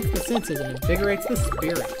 excites the senses, and invigorates the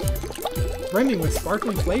spirit. Brimming with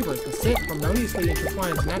sparkling flavors, the scent harmoniously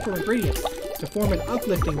intertwines natural ingredients to form an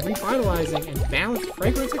uplifting, revitalizing, and balanced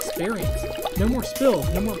fragrance experience. No more spills,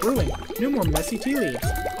 no more brewing, no more messy tea leaves.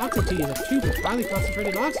 Oxy Tea is a tube of highly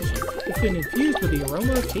concentrated oxygen that's been infused with the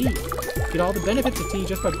aroma of tea. Get all the benefits of tea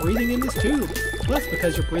just by breathing in this tube. Plus,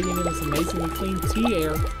 because you're breathing in this amazingly clean tea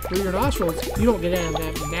air through your nostrils, you don't get any of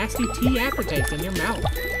that nasty tea aftertaste in your mouth.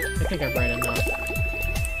 I think I've read enough.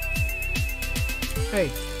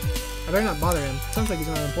 Hey, I better not bother him. Sounds like he's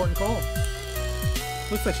on an important call.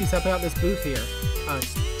 Looks like she's helping out this booth here.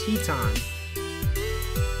 It's tea time.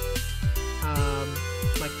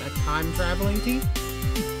 Like a time-traveling tea?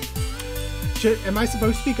 Am I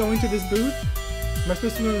supposed to be going to this booth? Am I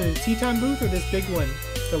supposed to go to the tea time booth or this big one?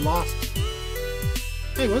 The Lost.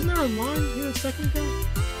 Hey, wasn't there a line here a second ago?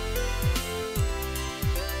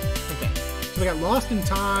 Okay. So we got Lost in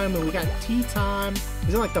Time and we got Tea Time.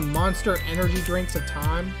 Is it like the Monster energy drinks of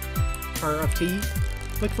time? Or of tea?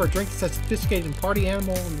 Look for a drink that's sophisticated and party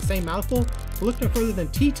animal in the same mouthful? But look no further than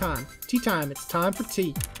Tea Time. Tea Time, it's time for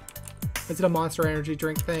tea. Is it a Monster energy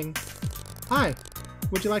drink thing? Hi,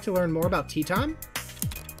 would you like to learn more about Tea Time?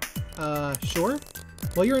 Sure.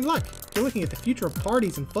 Well, you're in luck. You're looking at the future of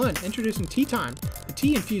parties and fun. Introducing Tea Time, the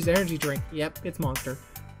tea-infused energy drink. Yep, it's Monster.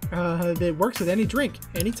 That works with any drink,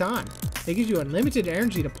 anytime. It gives you unlimited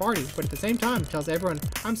energy to party, but at the same time tells everyone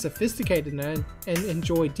I'm sophisticated and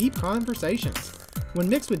enjoy deep conversations. When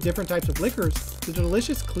mixed with different types of liquors, the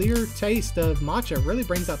delicious, clear taste of matcha really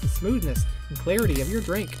brings out the smoothness and clarity of your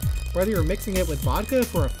drink. Whether you're mixing it with vodka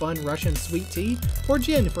for a fun Russian sweet tea, or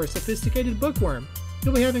gin for a sophisticated bookworm,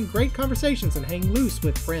 you'll be having great conversations and hang loose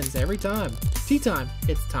with friends every time. Tea time,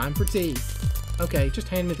 it's time for tea. Okay, just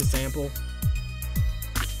hand me the sample.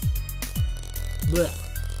 Blech.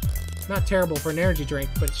 It's not terrible for an energy drink,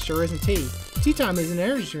 but it sure isn't tea. Tea Time is an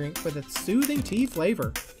energy drink with a soothing tea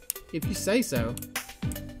flavor. If you say so.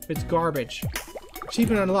 It's garbage.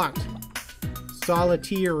 Achievement unlocked.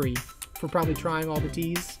 Solitary for probably trying all the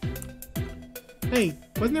teas. Hey,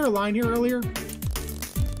 wasn't there a line here earlier?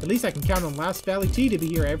 At least I can count on Lost Valley Tea to be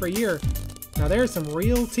here every year. Now there's some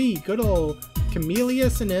real tea, good old Camellia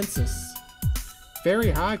sinensis.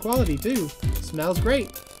 Very high quality too. Smells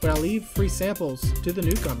great, but I'll leave free samples to the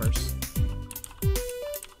newcomers.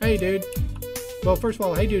 Hey dude. Well, first of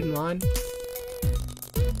all, hey dude in line.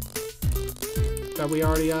 We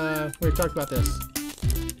already talked about this.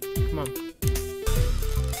 Come on.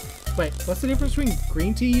 Wait, what's the difference between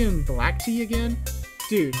green tea and black tea again?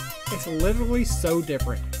 Dude, it's literally so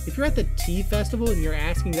different. If you're at the tea festival and you're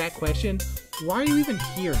asking that question, why are you even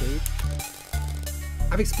here, dude?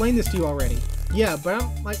 I've explained this to you already. Yeah, but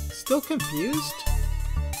I'm, like, still confused?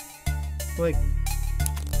 Like,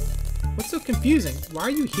 what's so confusing? Why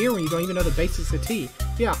are you here when you don't even know the basics of tea?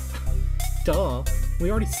 Yeah, duh.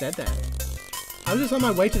 We already said that. I was just on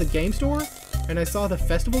my way to the game store, and I saw the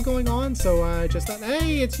festival going on, so I just thought,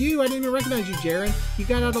 hey, it's you! I didn't even recognize you, Jaren. You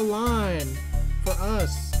got out of line. For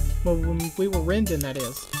us. Well, when we were Rendon, that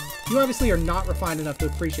is. You obviously are not refined enough to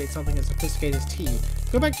appreciate something as sophisticated as tea.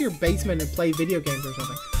 Go back to your basement and play video games or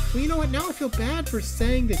something. Well, you know what? Now I feel bad for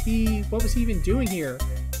saying that what was he even doing here?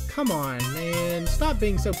 Come on, man. Stop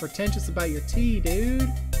being so pretentious about your tea,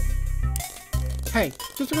 dude. Hey,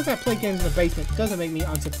 just because I play games in the basement doesn't make me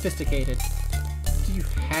unsophisticated. Do you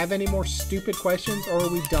have any more stupid questions, or are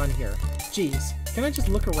we done here? Jeez, can I just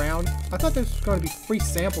look around? I thought this was going to be free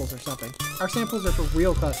samples or something. Our samples are for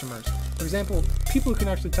real customers. For example, people who can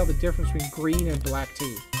actually tell the difference between green and black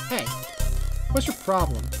tea. Hey, what's your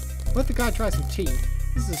problem? Let the guy try some tea.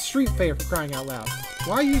 This is a street fair for crying out loud.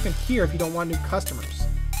 Why are you even here if you don't want new customers?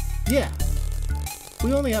 Yeah.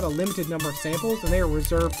 We only have a limited number of samples, and they are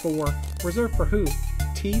reserved for who?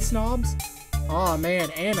 Tea snobs? Aw man,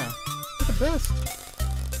 Anna. You're the best.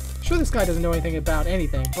 Sure, this guy doesn't know anything about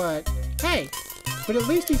anything, but hey, but at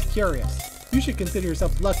least he's curious. You should consider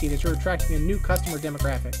yourself lucky that you're attracting a new customer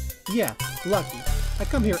demographic. Yeah, lucky. I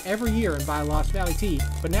come here every year and buy Lost Valley tea,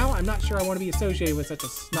 but now I'm not sure I want to be associated with such a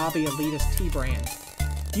snobby elitist tea brand.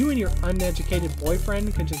 You and your uneducated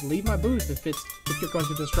boyfriend can just leave my booth if you're going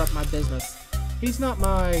to disrupt my business. He's not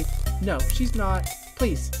my... No, she's not.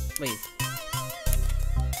 Please, leave.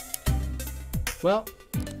 Well,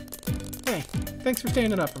 hey, thanks for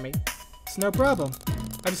standing up for me. It's no problem.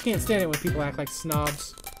 I just can't stand it when people act like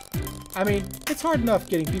snobs. I mean, it's hard enough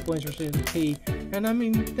getting people interested in tea. And I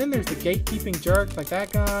mean, then there's the gatekeeping jerk like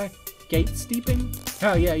that guy. Gate steeping?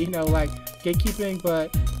 Oh yeah, you know, like gatekeeping,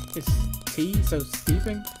 but it's tea, so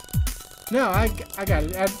steeping. No, I got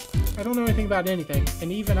it. I don't know anything about anything,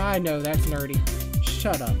 and even I know that's nerdy.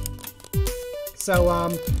 Shut up. So,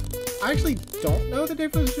 I actually don't know the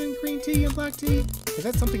difference between green tea and black tea. Is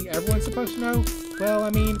that something everyone's supposed to know? Well, I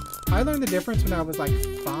mean, I learned the difference when I was like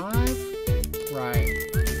 5. Right.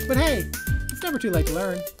 But hey, it's never too late to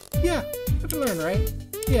learn. Yeah, I can learn, right?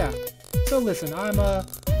 Yeah. So listen, I'm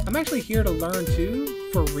actually here to learn too,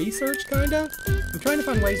 for research kinda. I'm trying to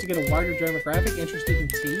find ways to get a wider demographic interested in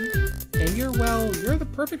tea, and you're the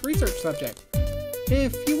perfect research subject.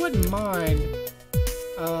 If you wouldn't mind,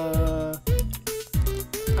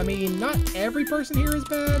 I mean, not every person here is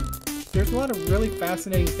bad. There's a lot of really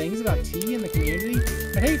fascinating things about tea in the community.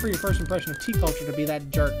 I'd hate for your first impression of tea culture to be that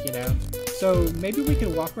jerk, you know? So maybe we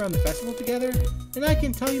can walk around the festival together, and I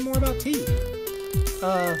can tell you more about tea.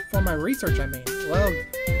 For my research, I mean. Well,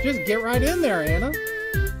 just get right in there, Anna.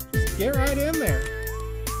 Just get right in there.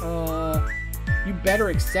 You better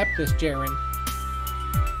accept this, Jaren.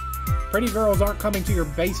 Pretty girls aren't coming to your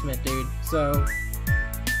basement, dude, so...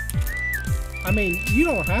 I mean, you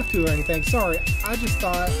don't have to or anything. Sorry, I just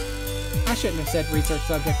thought... I shouldn't have said research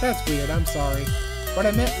subject. That's weird. I'm sorry. What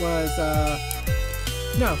I meant was,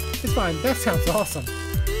 no, it's fine. That sounds awesome.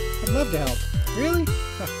 I'd love to help. Really?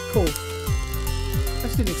 Cool. I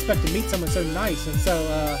just didn't expect to meet someone so nice and so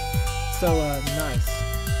nice.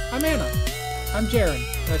 I'm Anna. I'm Jaren.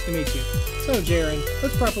 Nice to meet you. So, Jaren,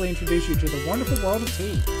 let's properly introduce you to the wonderful world of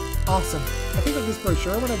tea. Awesome. I think of this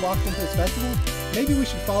brochure when I walked into this festival. Maybe we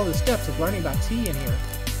should follow the steps of learning about tea in here.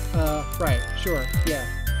 Right. Sure. Yeah.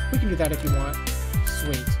 We can do that if you want.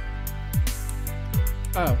 Sweet.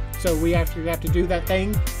 Oh, so we actually have to do that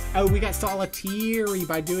thing? Oh, we got solitary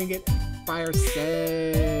by doing it by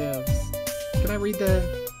ourselves. Can I read the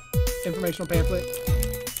informational pamphlet?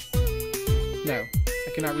 No,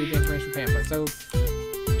 I cannot read the informational pamphlet. So,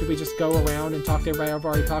 do we just go around and talk to everybody I've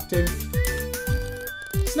already talked to?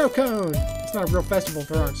 Snow cone! It's not a real festival if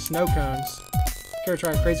there aren't snow cones. Care to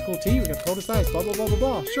try a crazy cool tea? We got coldest ice, blah blah blah blah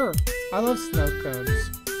blah. Sure, I love snow cones.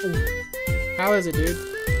 Ooh. How is it, dude?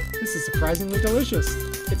 This is surprisingly delicious.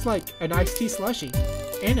 It's like an iced tea slushie.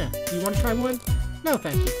 Anna, do you want to try one? No,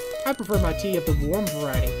 thank you. I prefer my tea of the warm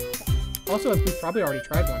variety. Also, we probably already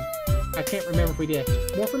tried one. I can't remember if we did.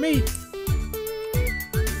 More for me!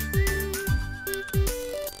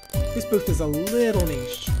 This booth is a little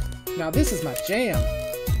niche. Now this is my jam.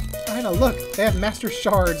 Anna, look! They have Master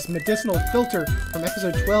Shard's medicinal filter from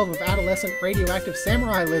episode 12 of Adolescent Radioactive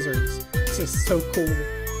Samurai Lizards. This is so cool.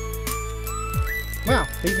 Wow,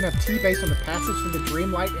 they even have tea based on the passage from the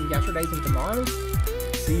Dreamlight and Yesterdays and Tomorrows?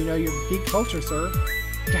 So you know your geek culture, sir.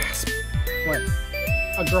 Gasp! What?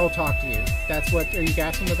 A girl talked to you. That's what are you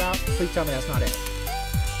gasping about? Please tell me that's not it.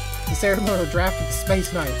 The ceremonial draft of the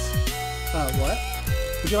Space Knights. What?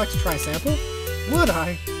 Would you like to try a sample? Would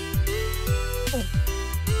I? Oh.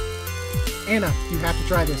 Anna, you have to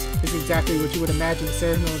try this. It's exactly what you would imagine the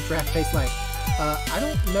ceremonial draft tastes like. I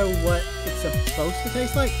don't know what it's supposed to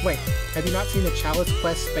taste like. Wait, have you not seen the Chalice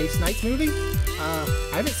Quest Space Knights movie? I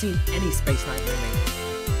haven't seen any Space Knight movie.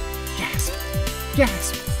 Gasp!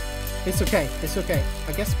 Gasp! It's okay, it's okay.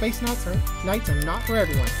 I guess Space Knights are not for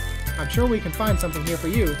everyone. I'm sure we can find something here for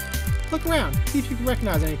you. Look around, see if you can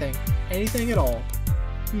recognize anything. Anything at all.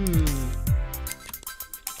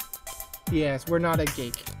 Yes, we're not a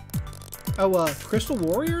geek. Oh, Crystal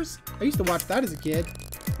Warriors? I used to watch that as a kid.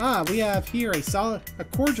 Ah, we have here a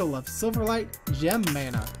cordial of Silverlight Gem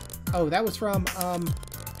Mana. Oh, that was from,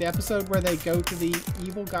 the episode where they go to the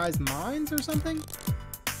evil guy's mines or something?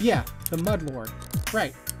 Yeah, the Mudlord.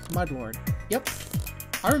 Right, Mudlord. Yep,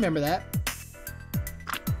 I remember that.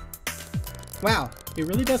 Wow, it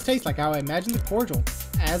really does taste like how I imagined the cordial,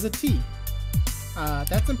 as a tea.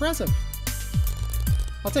 That's impressive.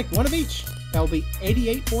 I'll take one of each. That'll be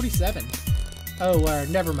 $88.47. Oh,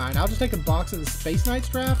 never mind. I'll just take a box of the Space Knights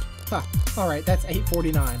draft. Huh, alright, that's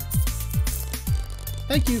 $8.49.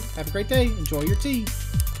 Thank you. Have a great day. Enjoy your tea.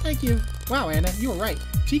 Thank you. Wow, Anna, you were right.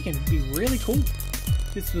 Tea can be really cool.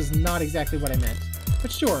 This was not exactly what I meant.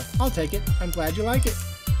 But sure, I'll take it. I'm glad you like it.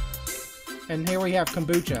 And here we have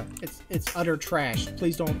kombucha. It's utter trash.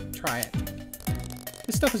 Please don't try it.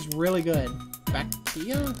 This stuff is really good.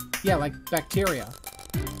 Bacteria? Yeah, like bacteria.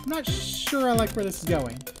 I'm not sure I like where this is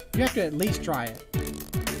going. You have to at least try it.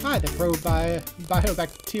 Hi, the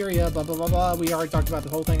biobacteria, blah blah blah blah. We already talked about the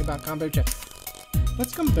whole thing about kombucha.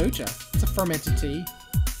 What's kombucha? It's a fermented tea.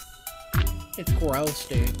 It's gross,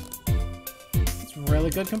 dude. It's really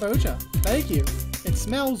good kombucha. Thank you. It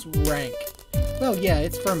smells rank. Well, yeah,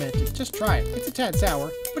 it's fermented. Just try it. It's a tad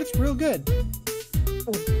sour, but it's real good.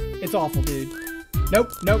 It's awful, dude.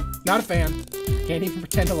 Nope, not a fan. Can't even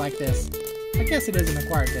pretend to like this. I guess it is an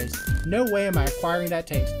acquired taste. No way am I acquiring that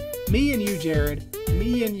taste. Me and you, Jared.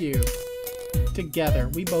 Me and you. Together.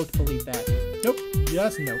 We both believe that. Nope,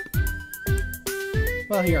 just nope.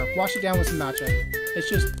 Well, here, wash it down with some matcha. It's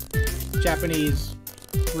just Japanese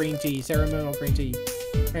green tea, ceremonial green tea.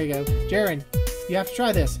 There you go. Jared, you have to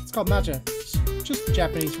try this. It's called matcha. It's just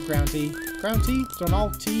Japanese for ground tea. Ground tea? Don't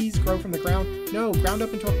all teas grow from the ground? No, ground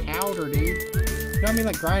up into a powder, dude. You know what I mean?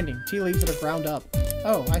 Like grinding. Tea leaves that are ground up.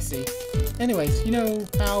 Oh, I see. Anyways, you know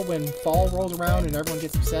how when fall rolls around and everyone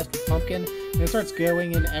gets obsessed with pumpkin and it starts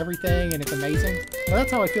going in everything and it's amazing? Well,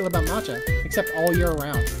 that's how I feel about matcha, except all year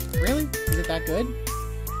round. Really? Is it that good?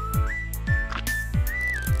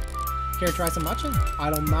 Care to try some matcha? I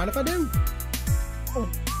don't mind if I do. Oh.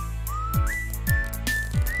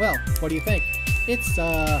 Well, what do you think? It's,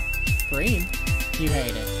 green. You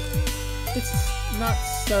hate it. It's not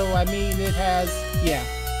so, I mean, it has, yeah,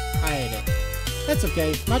 I hate it. That's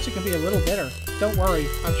okay, matcha can be a little bitter. Don't worry,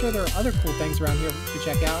 I'm sure there are other cool things around here to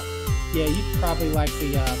check out. Yeah, you'd probably like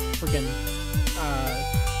the, friggin',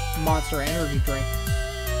 Monster Energy drink.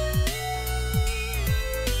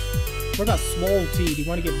 What about Swole Tea? Do you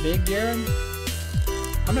want to get big, Darren?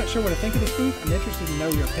 I'm not sure what to think of this booth. I'm interested to know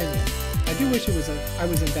your opinion. I do wish I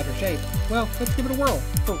was in better shape. Well, let's give it a whirl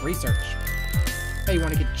for research. Hey, you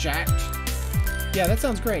want to get jacked? Yeah, that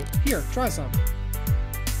sounds great. Here, try some.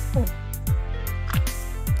 Oh.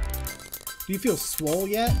 Do you feel swole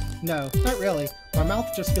yet? No, not really. My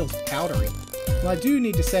mouth just feels powdery. Well, I do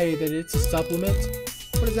need to say that it's a supplement.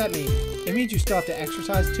 What does that mean? It means you still have to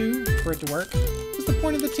exercise too for it to work? What's the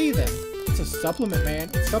point of the tea then? It's a supplement, man.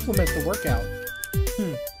 It supplements the workout.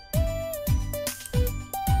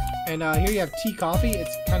 And here you have tea coffee.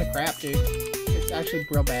 It's kind of crap, dude. It's actually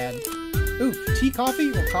real bad. Ooh, tea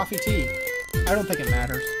coffee or coffee tea? I don't think it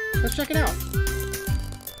matters. Let's check it out.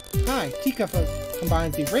 Hi, tea coffee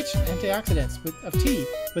combines the rich antioxidants of tea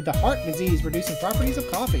with the heart disease reducing properties of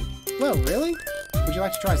coffee. Well, really? Would you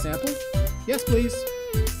like to try a sample? Yes, please.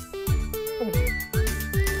 Oh.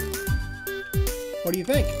 What do you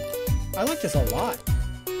think? I like this a lot.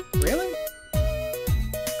 Really?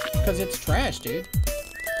 Because it's trash, dude.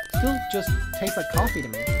 Still just tastes like coffee to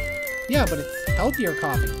me. Yeah, but it's healthier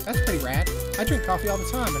coffee. That's pretty rad. I drink coffee all the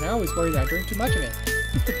time, and I always worry that I drink too much of it.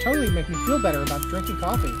 This would totally make me feel better about drinking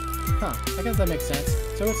coffee. Huh, I guess that makes sense.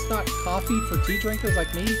 So it's not coffee for tea drinkers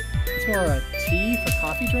like me, it's more of a tea for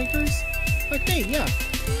coffee drinkers? Like me, yeah.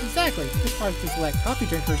 Exactly. This product is to let coffee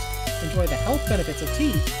drinkers enjoy the health benefits of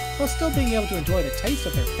tea, while still being able to enjoy the taste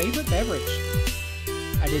of their favorite beverage.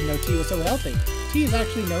 I didn't know tea was so healthy. Tea is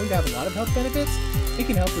actually known to have a lot of health benefits. It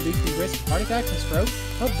can help reduce the risk of heart attacks and stroke,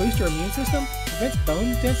 help boost your immune system, prevents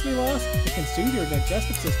bone density loss, and can soothe your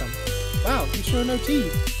digestive system. Wow, you sure know tea.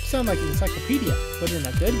 You sound like an encyclopedia, but in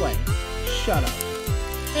a good way. Shut up.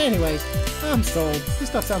 Anyways, I'm sold. This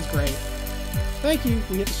stuff sounds great. Thank you.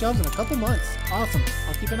 We hit the shelves in a couple months. Awesome.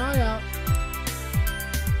 I'll keep an eye out.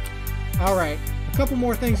 Alright, a couple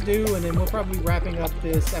more things to do, and then we'll probably be wrapping up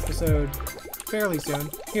this episode fairly soon.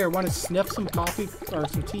 Here, want to sniff some coffee or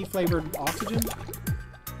some tea-flavored oxygen?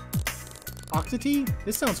 Oxy-tea?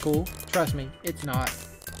 This sounds cool. Trust me, it's not.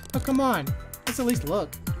 Oh, come on. Let's at least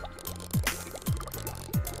look.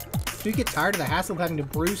 Do you get tired of the hassle of having to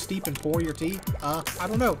brew, steep, and pour your tea? I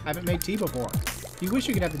don't know. I haven't made tea before. Do you wish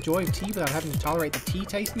you could have the joy of tea without having to tolerate the tea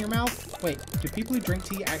taste in your mouth? Wait, do people who drink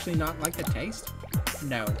tea actually not like the taste?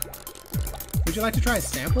 No. Would you like to try a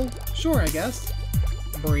sample? Sure, I guess.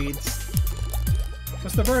 Breeds.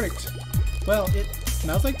 What's the verdict? Well, it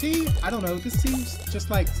smells like tea? I don't know. This seems just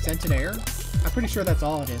like scented air. I'm pretty sure that's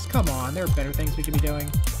all it is. Come on, there are better things we could be doing.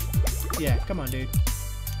 Yeah, come on, dude.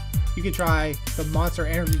 You could try the Monster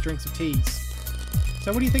Energy drinks of teas.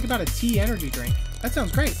 So what do you think about a tea energy drink? That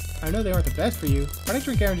sounds great. I know they aren't the best for you, but I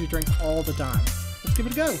drink energy drinks all the time. Let's give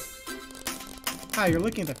it a go. Hi, you're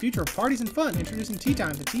looking at the future of parties and fun, introducing Tea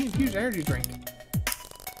Time, the tea-infused energy drink.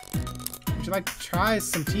 Would you like to try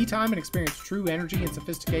some tea time and experience true energy and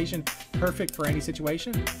sophistication perfect for any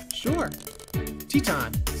situation? Sure. Tea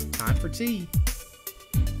time. It's time for tea.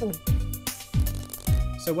 Oh.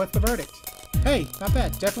 So what's the verdict? Hey, not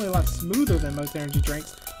bad. Definitely a lot smoother than most energy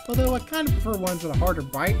drinks, although I kind of prefer ones with a harder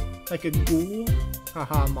bite, like a ghoul.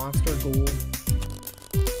 Haha, monster ghoul.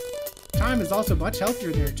 Time is also much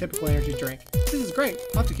healthier than your typical energy drink. This is great.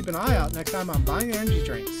 I'll have to keep an eye out next time I'm buying energy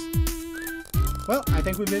drinks. Well, I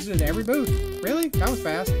think we visited every booth. Really? That was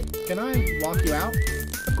fast. Can I walk you out?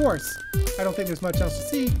 Of course. I don't think there's much else to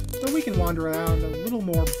see, but we can wander around a little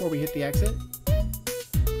more before we hit the exit.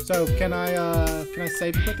 So can I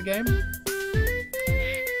save and quit the game?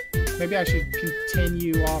 Maybe I should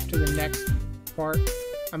continue off to the next part.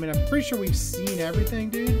 I mean, I'm pretty sure we've seen everything,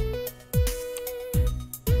 dude.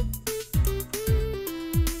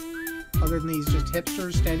 Other than these just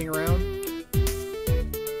hipsters standing around.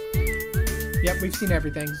 Yep, we've seen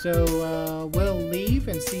everything. So we'll leave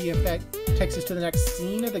and see if that takes us to the next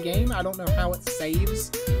scene of the game. I don't know how it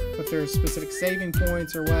saves, if there's specific saving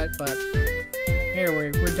points or what, but here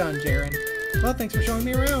we're done, Jaren. Well, thanks for showing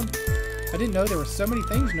me around. I didn't know there were so many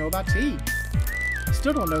things to know about tea. I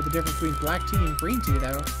still don't know the difference between black tea and green tea,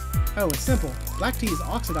 though. Oh, it's simple. Black tea is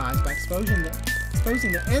oxidized by exposing the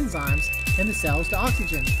enzymes in the cells to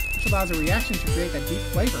oxygen, which allows a reaction to create that deep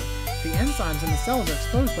flavor. The enzymes in the cells are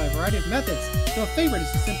exposed by a variety of methods, so a favorite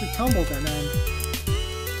is to simply tumble them and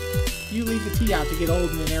you leave the tea out to get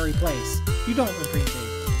old in an airy place. You don't with green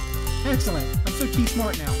tea. Excellent. I'm so tea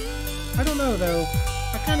smart now. I don't know, though.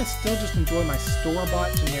 I kind of still just enjoy my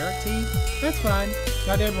store-bought generic tea. That's fine.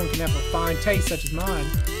 Not everyone can have a fine taste such as mine.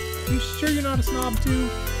 You sure you're not a snob, too?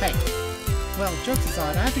 Hey. Well, jokes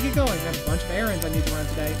aside, I have to get going. I have a bunch of errands I need to run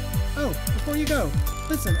today. Oh, before you go,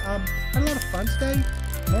 listen, I had a lot of fun today.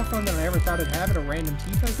 More fun than I ever thought I'd have at a random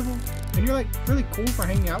tea festival. And you're, like, really cool for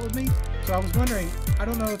hanging out with me. So I was wondering, I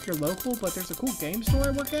don't know if you're local, but there's a cool game store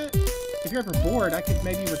I work at. If you're ever bored, I could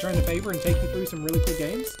maybe return the favor and take you through some really cool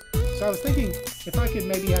games. So I was thinking, if I could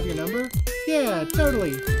maybe have your number? Yeah,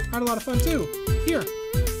 totally. I had a lot of fun too. Here.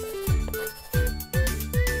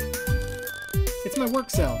 It's my work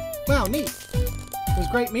cell. Wow, neat. It was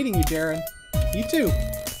great meeting you, Jaren. You too.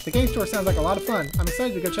 The game store sounds like a lot of fun. I'm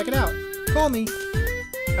excited to go check it out. Call me.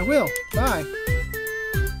 I will. Bye.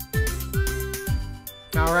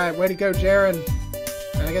 Alright, way to go, Jaren.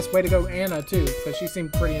 And I guess way to go, Anna, too, because she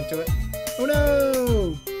seemed pretty into it. Oh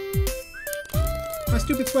no! My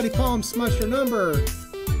stupid sweaty palm smudged her number.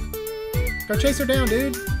 Go chase her down,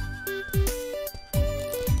 dude.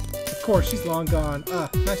 Of course, she's long gone.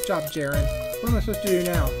 Nice job, Jaren. What am I supposed to do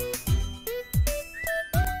now?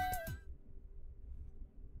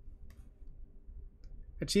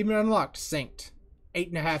 Achievement unlocked. Synced.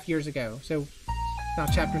 8.5 years ago. So, now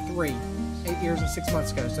chapter 3. 8 years and 6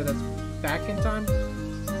 months ago. So that's back in time?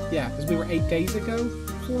 Yeah, because we were 8 days ago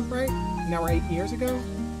before, right? Now we're 8 years ago?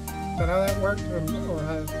 Is that how that worked? Or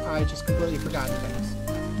have I just completely forgotten things?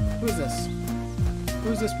 Who is this?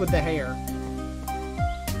 Who's this with the hair?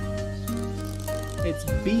 It's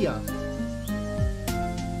Bia.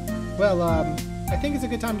 Well, I think it's a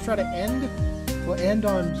good time to try to end. We'll end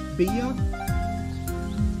on Bia.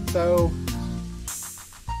 So,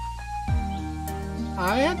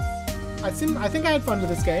 I think I had fun with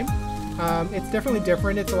this game. It's definitely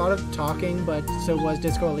different. It's a lot of talking, but so was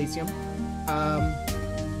Disco Elysium.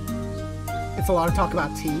 It's a lot of talk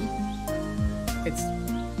about tea. It's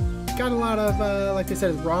got a lot of, like I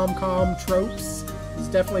said, rom-com tropes. It's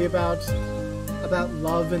definitely about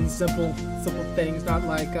love and simple things, not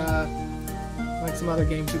like some other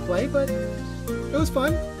games we play, but it was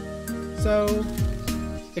fun. So,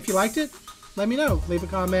 if you liked it, let me know. Leave a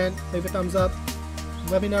comment, leave a thumbs up.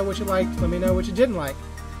 Let me know what you liked, let me know what you didn't like.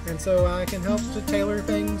 And so I can help to tailor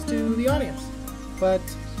things to the audience. But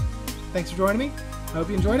thanks for joining me. I hope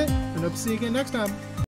you enjoyed it, and hope to see you again next time.